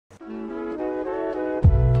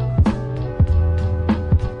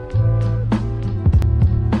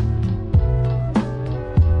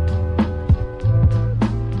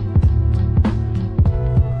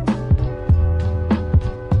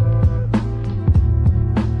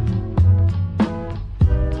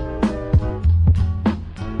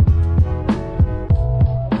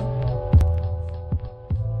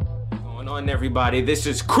everybody? This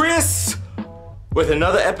is Chris with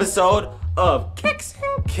another episode of Kicks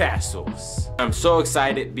and Castles. I'm so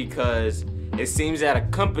excited because it seems that a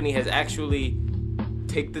company has actually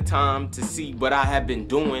taken the time to see what I have been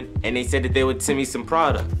doing, and they said that they would send me some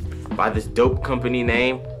product by this dope company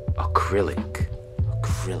named Acrylick.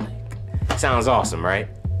 Acrylick. Sounds awesome, right?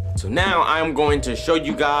 So now I'm going to show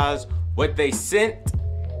you guys what they sent,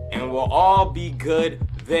 and we'll all be good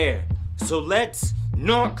there. So let's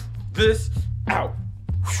knock this out.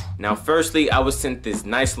 Now firstly, I was sent this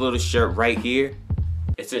nice little shirt right here.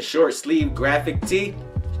 It's a short sleeve graphic tee,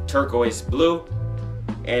 turquoise blue,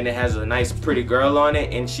 and it has a nice pretty girl on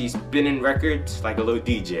it, and she's spinning records like a little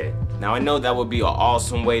DJ. Now I know that would be an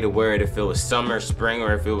awesome way to wear it if it was summer, spring,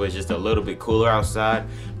 or if it was just a little bit cooler outside.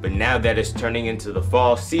 But now that it's turning into the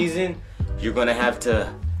fall season, you're gonna have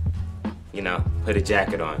to, you know, put a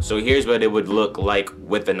jacket on. So here's what it would look like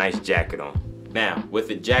with a nice jacket on. Now, with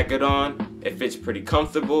the jacket on, it fits pretty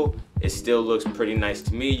comfortable. It still looks pretty nice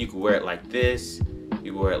to me. You can wear it like this,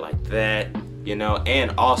 you can wear it like that, you know,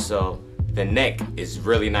 and also the neck is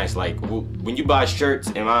really nice. Like when you buy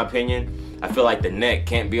shirts, in my opinion, I feel like the neck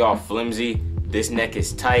can't be all flimsy. This neck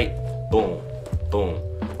is tight, boom, boom.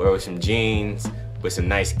 Wear it with some jeans, with some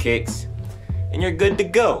nice kicks, and you're good to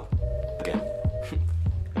go. Okay.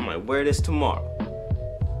 I might wear this tomorrow.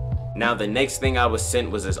 Now the next thing I was sent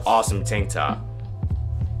was this awesome tank top.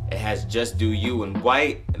 It has Just Do You in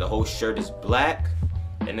white, and the whole shirt is black,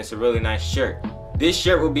 and it's a really nice shirt. This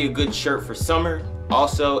shirt would be a good shirt for summer.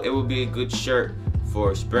 Also, it would be a good shirt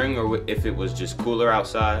for spring, or if it was just cooler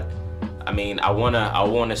outside. I mean, I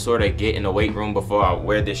wanna sort of get in the weight room before I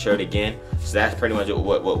wear this shirt again. So that's pretty much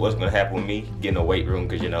what's gonna happen with me, getting a weight room,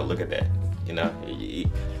 cause you know, look at that. You know, you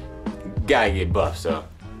gotta get buff, so.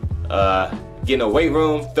 Get in a weight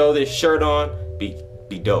room, throw this shirt on, be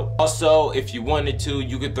dope. Also, if you wanted to,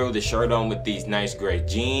 you could throw the shirt on with these nice gray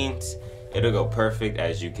jeans. It'll go perfect,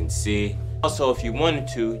 as you can see. Also, if you wanted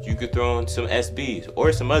to, you could throw on some SBs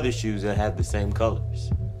or some other shoes that have the same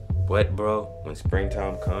colors. What, bro? When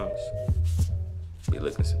springtime comes, be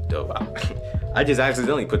looking some dope out. I just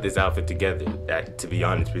accidentally put this outfit together. To be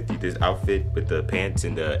honest with you, this outfit with the pants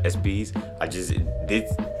and the SBs,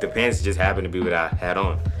 the pants just happened to be what I had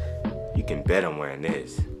on. You can bet I'm wearing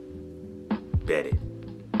this. Bet it.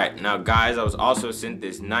 Alright, now guys, I was also sent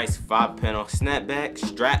this nice 5-panel snapback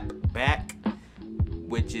strap back,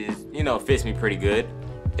 which is, you know, fits me pretty good.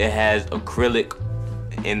 It has acrylic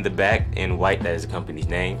in the back in white. That is the company's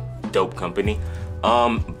name. Dope company.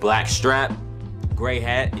 Black strap, gray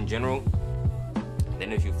hat in general.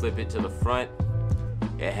 Then if you flip it to the front,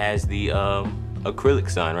 it has the acrylic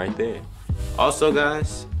sign right there. Also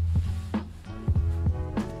guys,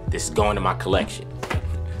 this is going to my collection.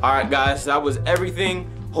 All right, guys, that was everything.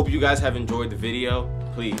 Hope you guys have enjoyed the video.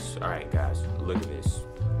 Please, all right, guys, look at this.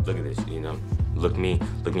 Look at this, you know. Look me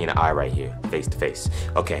in the eye right here, face to face.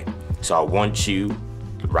 Okay, so I want you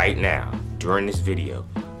right now, during this video,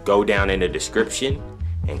 go down in the description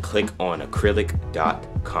and click on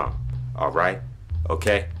acrylick.com. All right?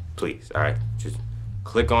 Okay? Please, all right? Just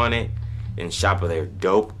click on it and shop their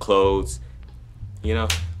dope clothes, you know?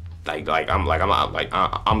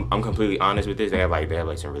 I'm completely honest with this. They have like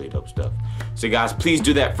some really dope stuff. So guys, please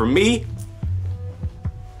do that for me.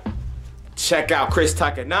 Check out Chris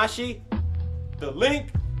Takanashi. The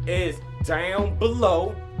link is down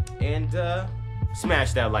below, and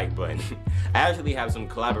smash that like button. I actually have some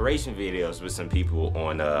collaboration videos with some people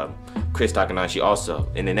on Chris Takanashi also.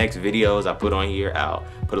 In the next videos I put on here, I'll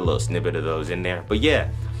put a little snippet of those in there. But yeah,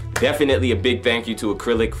 definitely a big thank you to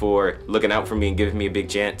Acrylick for looking out for me and giving me a big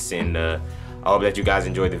chance. And I hope that you guys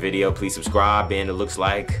enjoyed the video. Please subscribe, and it looks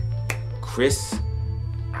like Chris